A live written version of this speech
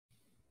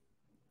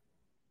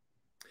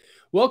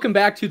Welcome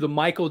back to the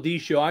Michael D.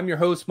 Show. I'm your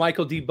host,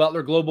 Michael D.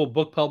 Butler, global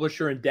book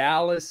publisher in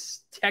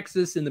Dallas,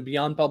 Texas, in the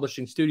Beyond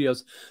Publishing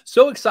Studios.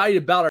 So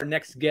excited about our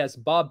next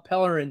guest. Bob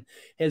Pellerin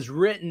has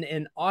written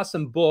an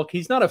awesome book.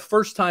 He's not a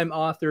first-time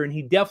author, and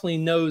he definitely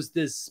knows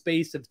this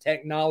space of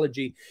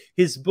technology.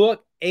 His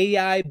book,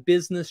 AI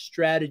Business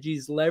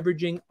Strategies,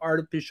 Leveraging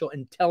Artificial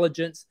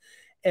Intelligence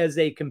as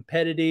a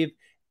Competitive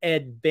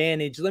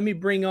Advantage. Let me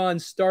bring on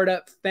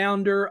startup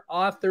founder,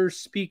 author,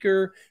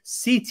 speaker,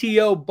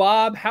 CTO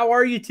Bob. How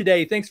are you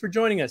today? Thanks for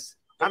joining us.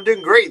 I'm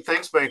doing great.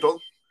 Thanks, Michael.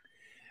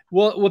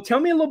 Well,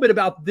 tell me a little bit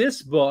about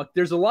this book.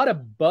 There's a lot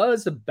of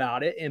buzz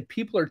about it and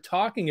people are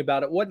talking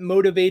about it. What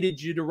motivated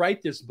you to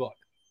write this book?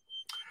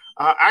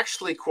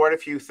 Actually, quite a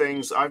few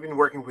things. I've been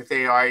working with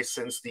AI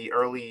since the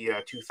early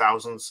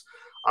 2000s.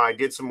 I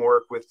did some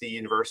work with the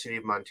University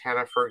of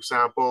Montana, for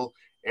example.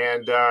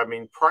 And I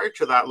mean, prior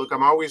to that, look,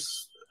 I'm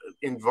always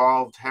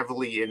involved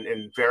heavily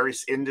in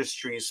various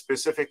industries.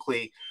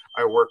 Specifically,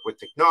 I work with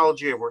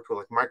technology. I've worked with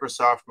like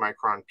Microsoft,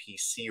 Micron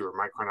PC, or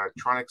Micron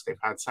Electronics. They've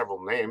had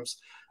several names.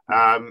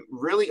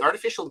 Really,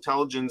 artificial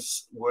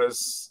intelligence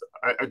was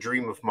a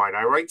dream of mine.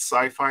 I write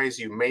sci-fi, as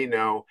you may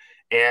know,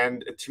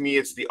 and to me,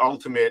 it's the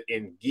ultimate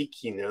in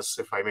geekiness,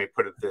 if I may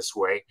put it this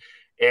way.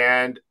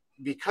 And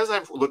because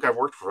I've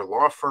worked for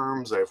law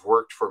firms, I've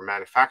worked for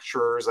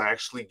manufacturers, I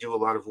actually do a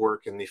lot of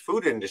work in the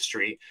food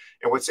industry.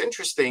 And what's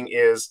interesting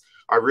is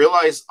I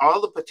realize all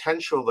the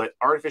potential that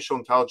artificial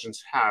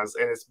intelligence has,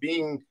 and it's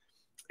being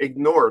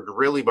ignored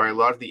really by a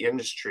lot of the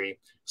industry.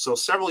 So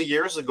several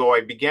years ago,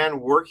 I began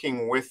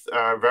working with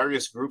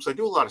various groups. I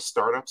do a lot of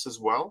startups as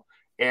well.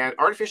 And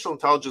artificial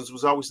intelligence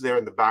was always there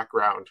in the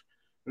background.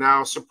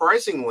 Now,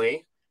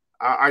 surprisingly,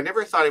 I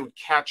never thought it would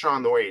catch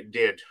on the way it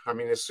did. I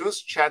mean, as soon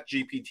as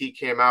ChatGPT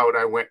came out,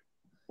 I went,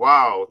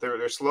 wow,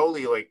 they're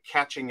slowly like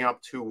catching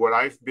up to what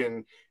I've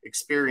been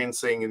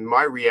experiencing in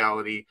my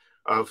reality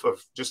of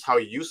just how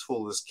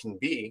useful this can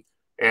be.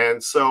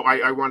 And so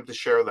I wanted to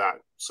share that.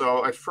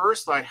 So at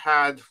first I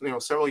had,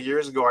 several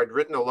years ago, I'd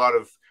written a lot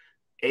of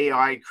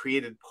AI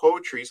created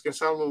poetry. It's going to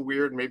sound a little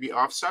weird, maybe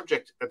off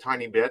subject a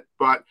tiny bit,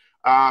 but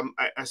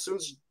as soon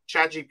as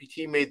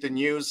ChatGPT made the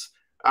news,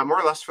 more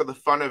or less for the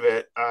fun of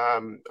it,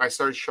 I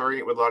started sharing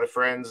it with a lot of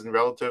friends and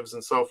relatives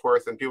and so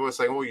forth. And people were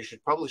saying, oh, you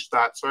should publish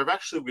that. So I've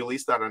actually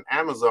released that on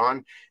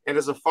Amazon. And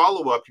as a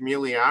follow-up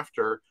immediately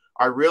after,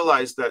 I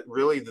realized that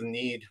really the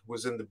need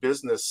was in the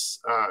business.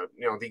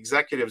 The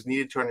executives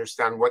needed to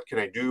understand, what can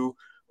I do?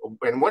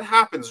 And what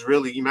happens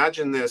really,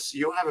 imagine this,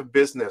 you have a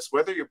business,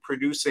 whether you're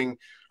producing,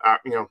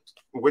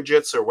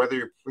 widgets, or whether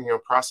you're,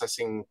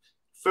 processing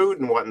food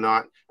and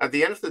whatnot. At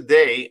the end of the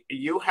day,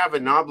 you have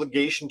an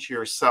obligation to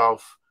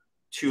yourself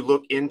to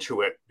look into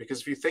it,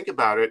 because if you think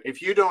about it,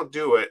 if you don't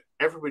do it,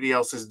 everybody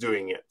else is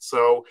doing it.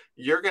 So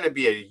you're going to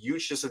be a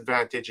huge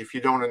disadvantage if you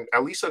don't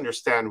at least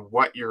understand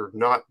what you're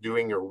not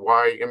doing or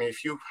why. I mean,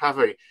 if you have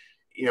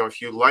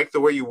if you like the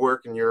way you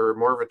work and you're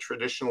more of a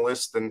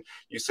traditionalist and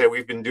you say,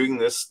 we've been doing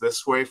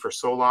this way for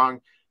so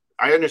long,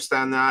 I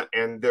understand that.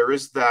 And there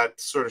is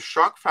that sort of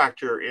shock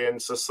factor in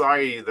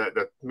society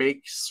that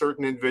makes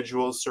certain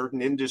individuals,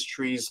 certain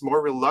industries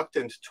more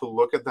reluctant to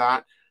look at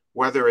that,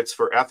 whether it's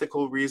for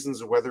ethical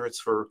reasons or whether it's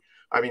for,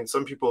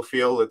 some people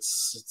feel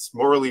it's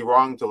morally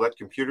wrong to let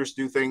computers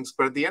do things.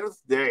 But at the end of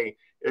the day,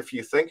 if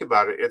you think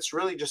about it, it's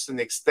really just an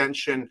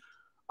extension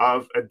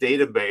of a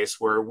database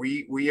where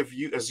we have,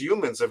 as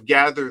humans, have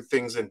gathered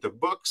things into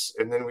books,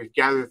 and then we've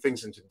gathered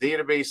things into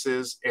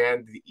databases,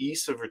 and the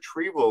ease of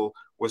retrieval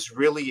was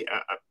really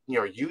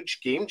a huge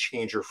game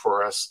changer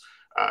for us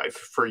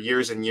for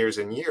years and years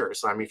and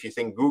years. I mean, if you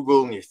think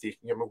Google and you think,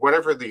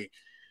 whatever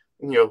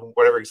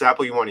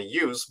example you want to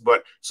use.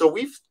 But so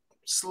we've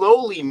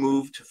slowly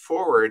moved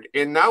forward,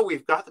 and now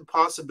we've got the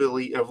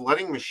possibility of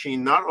letting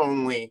machine not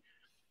only,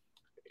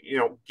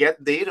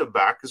 get data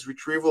back, because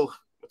retrieval,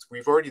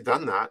 we've already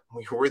done that.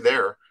 We're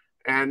there.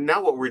 And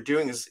now what we're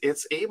doing is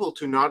it's able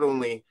to not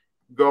only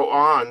go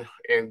on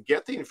and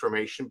get the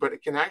information, but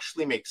it can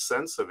actually make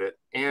sense of it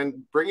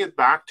and bring it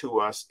back to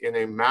us in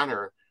a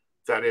manner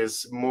that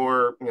is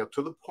more,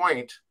 to the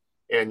point,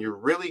 and you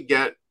really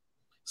get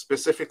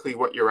specifically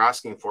what you're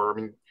asking for. I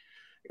mean,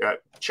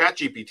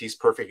 ChatGPT is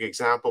perfect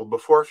example.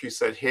 Before, if you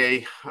said,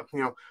 hey,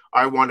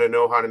 I want to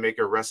know how to make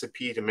a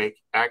recipe to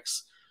make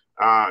X,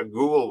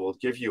 Google will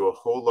give you a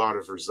whole lot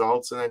of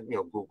results. And then,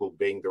 Google,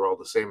 Bing, they're all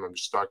the same. I'm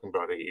just talking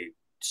about a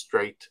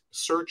straight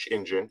search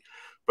engine.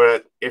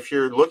 But if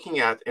you're looking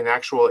at an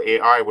actual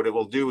AI, what it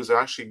will do is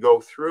actually go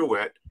through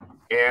it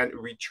and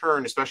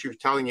return, especially if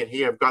you're telling it,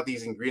 hey, I've got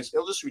these ingredients,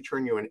 it'll just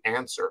return you an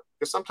answer.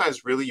 Because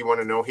sometimes really you want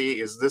to know, hey,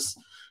 is this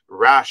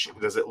rash?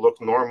 Does it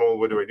look normal?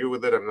 What do I do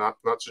with it? I'm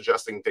not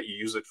suggesting that you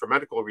use it for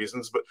medical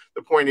reasons, but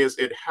the point is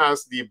it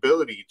has the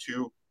ability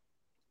to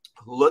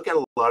look at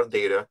a lot of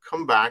data,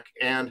 come back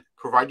and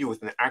provide you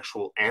with an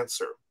actual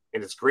answer.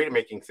 And it's great at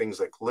making things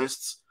like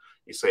lists.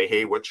 You say,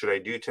 hey, what should I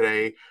do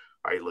today?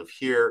 I live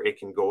here. It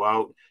can go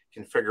out,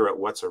 can figure out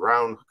what's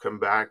around, come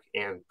back,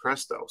 and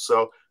presto.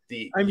 So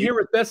I'm here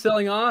with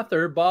best-selling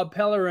author Bob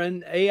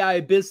Pellerin,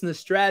 AI Business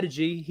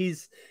Strategy.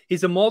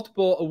 He's a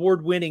multiple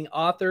award-winning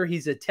author.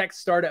 He's a tech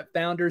startup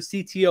founder.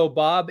 CTO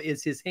Bob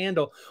is his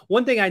handle.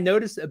 One thing I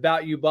noticed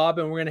about you, Bob,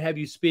 and we're going to have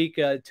you speak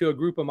to a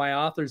group of my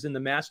authors in the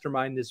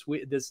mastermind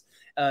this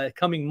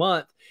coming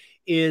month,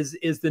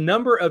 is the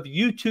number of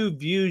YouTube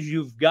views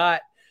you've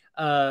got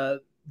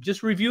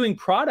just reviewing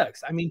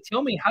products. I mean,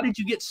 tell me, how did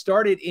you get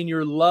started in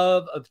your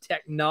love of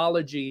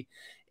technology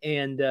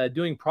and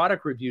doing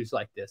product reviews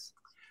like this?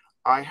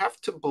 I have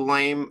to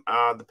blame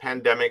the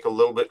pandemic a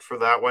little bit for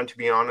that one, to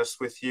be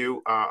honest with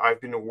you. I've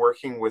been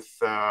working with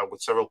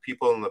several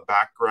people in the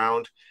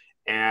background,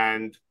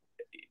 and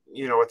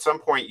at some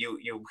point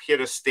you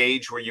hit a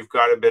stage where you've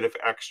got a bit of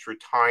extra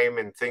time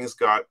and things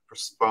got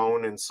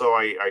postponed. And so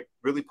I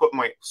really put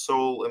my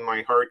soul and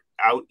my heart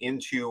out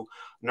into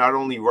not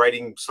only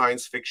writing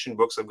science fiction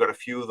books. I've got a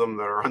few of them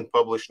that are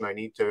unpublished and I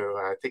need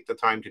to take the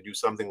time to do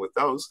something with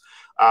those.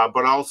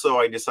 But also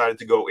I decided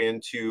to go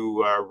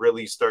into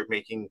really start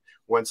making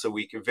once a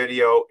week a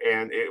video.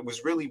 And it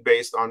was really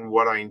based on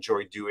what I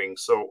enjoy doing.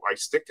 So I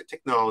stick to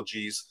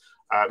technologies.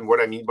 And what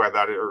I mean by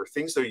that are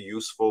things that are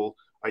useful.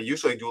 I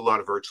usually do a lot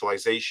of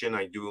virtualization.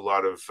 I do a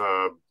lot of,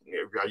 I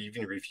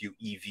even review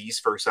EVs,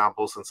 for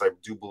example, since I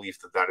do believe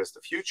that that is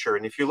the future.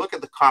 And if you look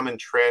at the common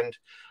trend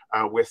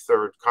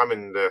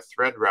common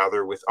thread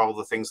rather, with all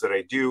the things that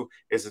I do,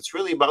 is it's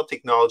really about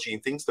technology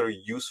and things that are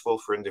useful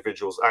for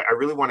individuals. I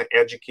really want to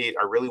educate.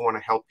 I really want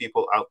to help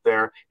people out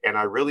there. And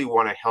I really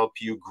want to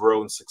help you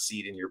grow and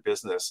succeed in your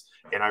business.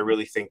 And I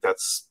really think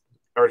that's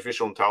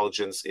artificial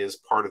intelligence is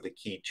part of the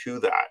key to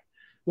that.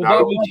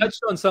 Well, Bob, you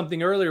touched on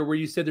something earlier where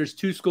you said there's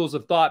two schools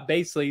of thought.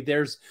 Basically,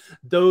 there's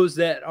those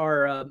that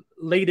are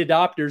late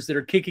adopters that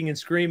are kicking and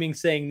screaming,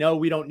 saying, no,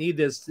 we don't need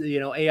this.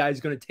 AI is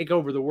going to take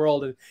over the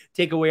world and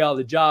take away all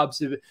the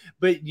jobs.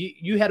 But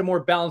you had a more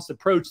balanced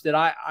approach that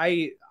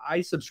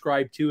I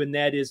subscribe to, and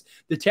that is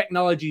the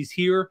technology's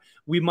here.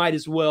 We might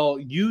as well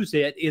use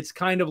it. It's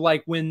kind of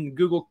like when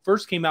Google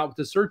first came out with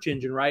the search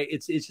engine, right?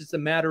 It's just a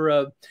matter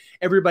of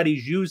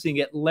everybody's using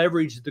it,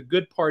 leverage the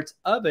good parts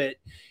of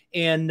it.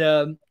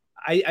 And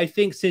I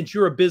think since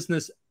you're a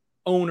business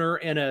owner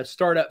and a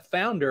startup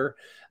founder,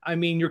 I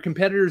mean, your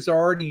competitors are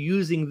already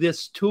using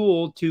this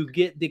tool to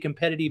get the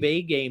competitive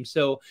A game.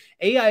 So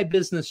AI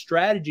business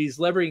strategies,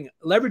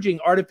 leveraging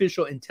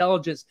artificial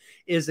intelligence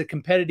is a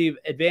competitive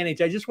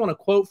advantage. I just want to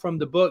quote from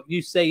the book.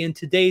 You say, in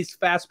today's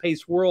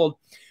fast-paced world,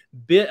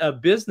 a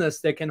business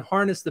that can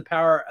harness the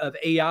power of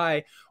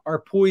AI are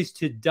poised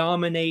to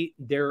dominate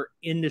their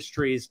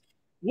industries.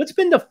 What's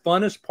been the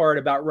funnest part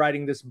about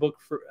writing this book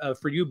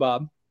for you,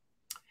 Bob?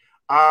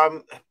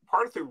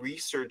 Part of the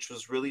research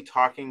was really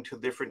talking to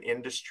different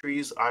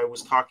industries. I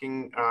was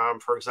talking,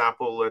 for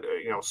example, at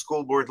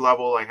school board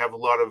level. I have a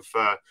lot of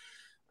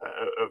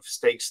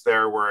stakes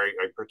there where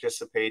I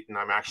participate, and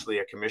I'm actually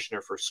a commissioner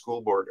for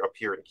school board up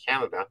here in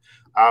Canada.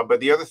 But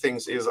the other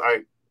things is I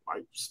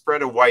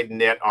spread a wide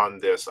net on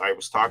this. I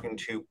was talking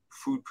to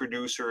food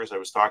producers, I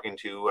was talking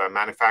to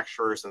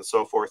manufacturers and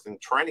so forth, and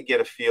trying to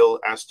get a feel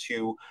as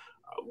to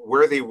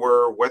where they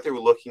were, what they were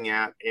looking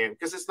at. And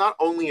because it's not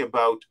only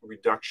about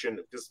reduction,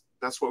 because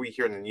that's what we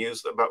hear in the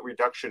news about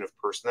reduction of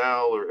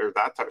personnel or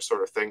that type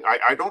sort of thing.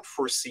 I don't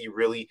foresee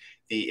really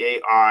the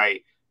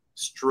AI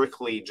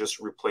strictly just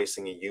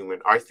replacing a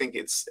human. I think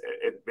it's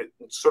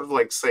sort of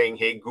like saying,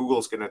 hey,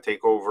 Google's going to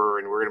take over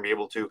and we're going to be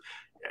able to,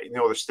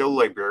 there's still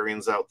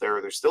librarians out there.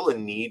 There's still a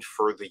need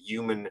for the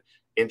human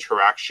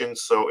interaction.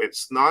 So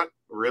it's not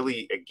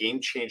really a game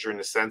changer in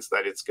the sense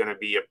that it's going to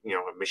be a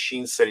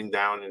machine sitting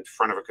down in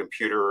front of a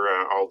computer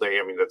all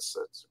day. I mean, that's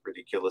a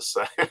ridiculous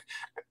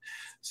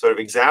sort of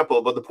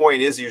example. But the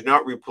point is, you're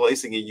not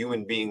replacing a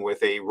human being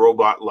with a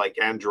robot like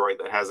Android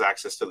that has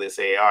access to this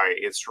AI.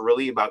 It's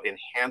really about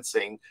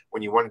enhancing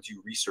when you want to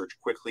do research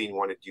quickly and you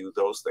want to do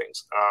those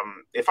things.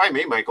 If I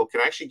may, Michael, can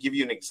I actually give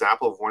you an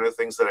example of one of the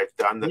things that I've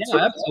done that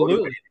sort of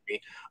motivated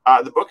me?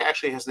 The book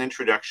actually has an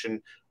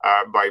introduction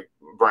by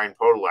Brian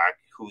Podolak,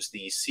 who's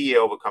the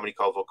CEO of a company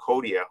called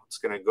Vocodia. It's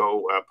going to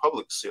go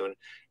public soon.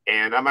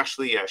 And I'm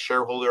actually a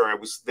shareholder. I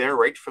was there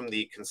right from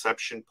the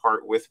conception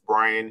part with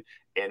Brian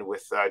and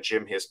with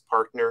Jim, his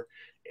partner.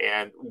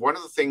 And one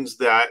of the things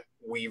that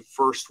we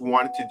first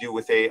wanted to do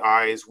with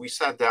AI is we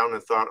sat down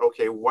and thought,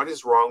 okay, what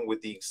is wrong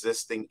with the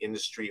existing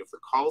industry of the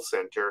call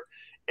center?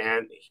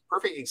 And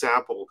perfect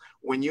example,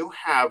 when you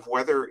have,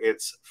 whether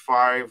it's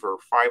 5 or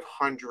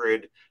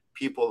 500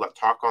 people that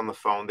talk on the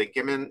phone, they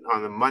get in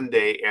on a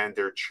Monday and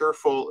they're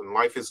cheerful and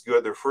life is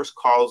good. Their first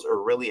calls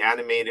are really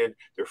animated.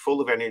 They're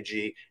full of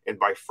energy. And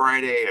by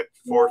Friday at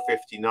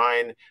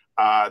 4:59,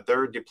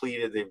 they're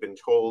depleted. They've been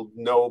told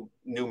no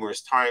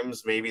numerous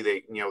times. Maybe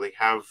they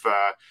have,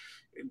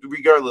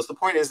 regardless, the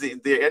point is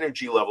the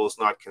energy level is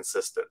not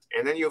consistent.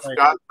 And then you've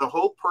got the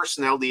whole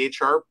personnel, the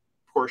HR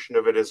portion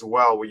of it as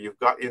well, where you've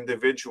got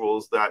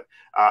individuals that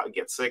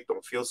get sick,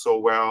 don't feel so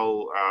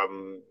well,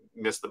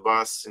 miss the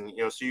bus, and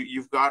so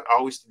you've got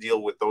always to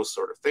deal with those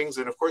sort of things.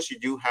 And of course, you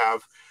do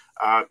have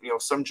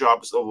some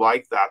jobs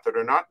like that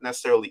are not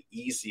necessarily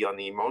easy on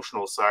the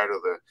emotional side or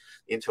the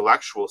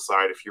intellectual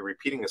side. If you're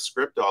repeating a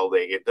script all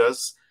day,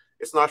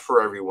 it's not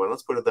for everyone.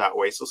 Let's put it that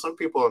way. So some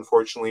people,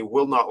 unfortunately,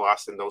 will not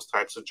last in those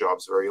types of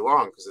jobs very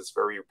long because it's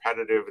very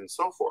repetitive and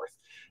so forth.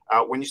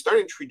 When you start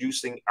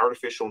introducing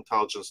artificial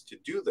intelligence to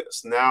do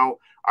this, now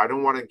I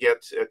don't want to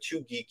get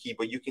too geeky,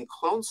 but you can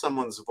clone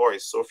someone's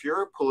voice. So if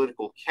you're a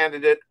political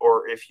candidate,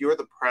 or if you're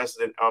the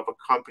president of a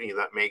company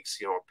that makes,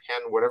 a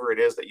pen, whatever it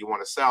is that you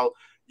want to sell,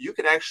 you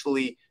could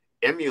actually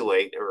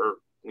emulate or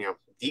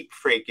deep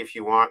fake, if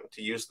you want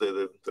to use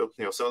the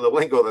some of the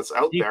lingo that's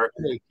out there.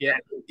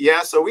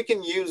 Yeah. So we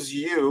can use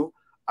you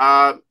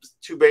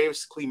to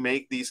basically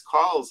make these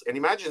calls. And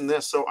imagine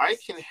this. So I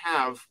can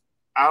have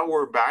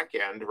our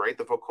backend, right,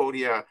 the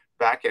Vocodia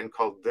backend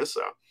called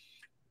DISA,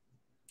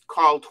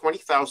 call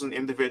 20,000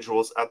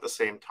 individuals at the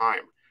same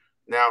time.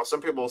 Now,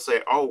 some people will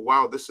say, oh,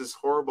 wow, this is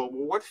horrible.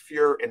 Well, what if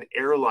you're an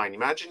airline?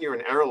 Imagine you're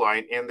an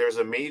airline and there's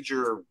a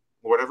major,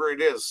 whatever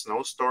it is,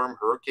 snowstorm,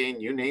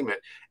 hurricane, you name it.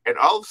 And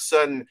all of a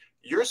sudden,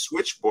 your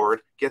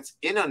switchboard gets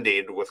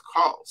inundated with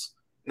calls.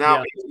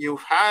 Now, if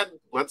you've had,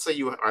 let's say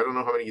I don't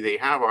know how many they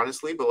have,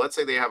 honestly, but let's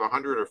say they have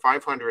 100 or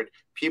 500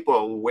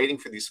 people waiting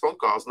for these phone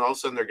calls, and all of a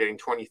sudden they're getting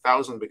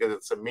 20,000 because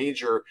it's a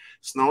major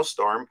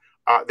snowstorm,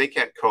 they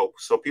can't cope.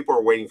 So people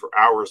are waiting for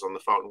hours on the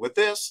phone. With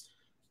this,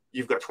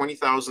 you've got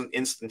 20,000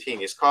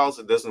 instantaneous calls.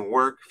 It doesn't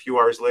work. A few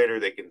hours later,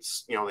 they can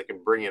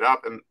bring it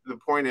up. And the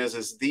point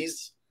is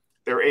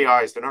they're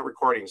AIs. They're not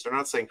recordings. They're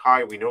not saying,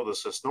 hi, we know this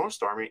is a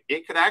snowstorm.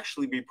 It could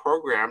actually be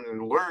programmed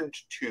and learned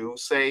to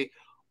say,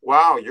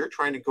 wow, you're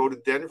trying to go to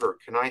Denver.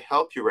 Can I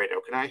help you right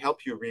now? Can I help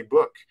you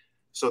rebook?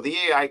 So the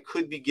AI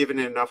could be given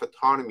enough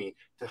autonomy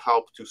to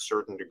help to a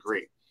certain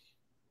degree.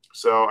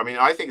 So, I mean,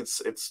 I think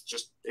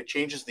it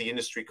changes the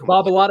industry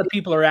completely. Bob, a lot of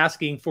people are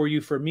asking for you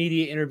for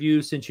media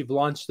interviews since you've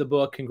launched the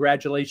book.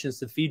 Congratulations.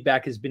 The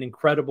feedback has been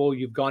incredible.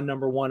 You've gone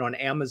 #1 on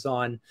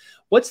Amazon.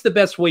 What's the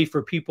best way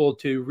for people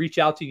to reach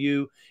out to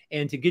you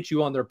and to get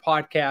you on their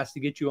podcast,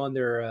 to get you on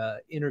their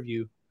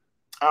interview?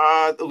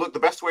 Look, the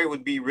best way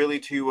would be really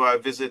to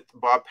visit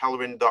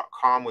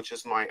bobpellerin.com, which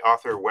is my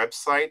author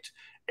website.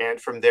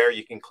 And from there,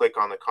 you can click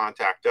on the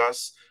Contact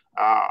Us.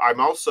 I'm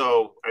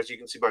also, as you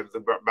can see by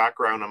the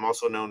background, I'm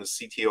also known as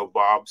CTO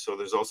Bob. So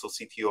there's also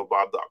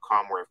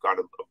ctobob.com where I've got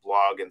a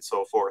blog and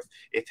so forth.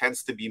 It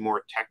tends to be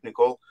more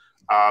technical.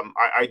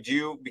 I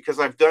do, because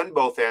I've done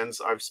both ends.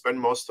 I've spent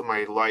most of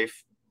my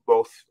life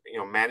both,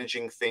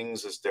 managing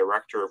things as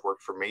director. I've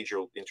worked for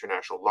major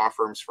international law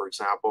firms, for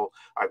example.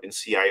 I've been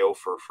CIO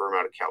for a firm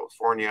out of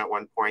California at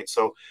one point.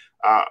 So,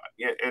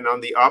 and on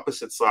the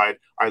opposite side,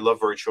 I love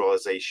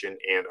virtualization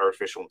and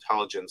artificial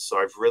intelligence. So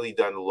I've really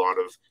done a lot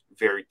of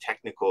very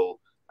technical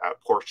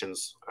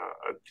portions,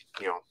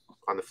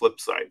 on the flip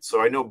side. So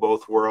I know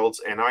both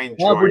worlds, and I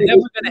enjoy. Well, we're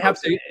definitely going to have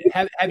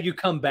to have you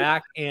come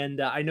back,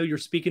 and I know you're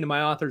speaking to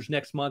my authors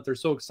next month. They're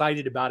so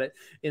excited about it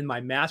in my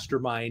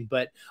mastermind.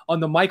 But on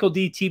the Michael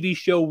D. TV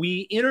show,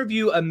 we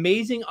interview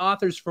amazing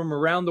authors from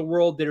around the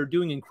world that are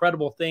doing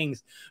incredible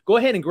things. Go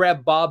ahead and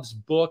grab Bob's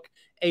book,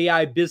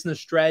 AI Business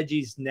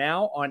Strategies,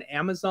 now on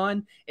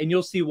Amazon, and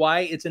you'll see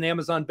why it's an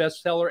Amazon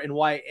bestseller and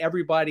why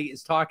everybody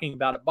is talking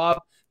about it.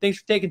 Bob, thanks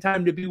for taking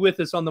time to be with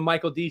us on the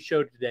Michael D.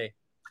 Show today.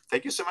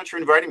 Thank you so much for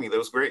inviting me. That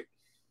was great.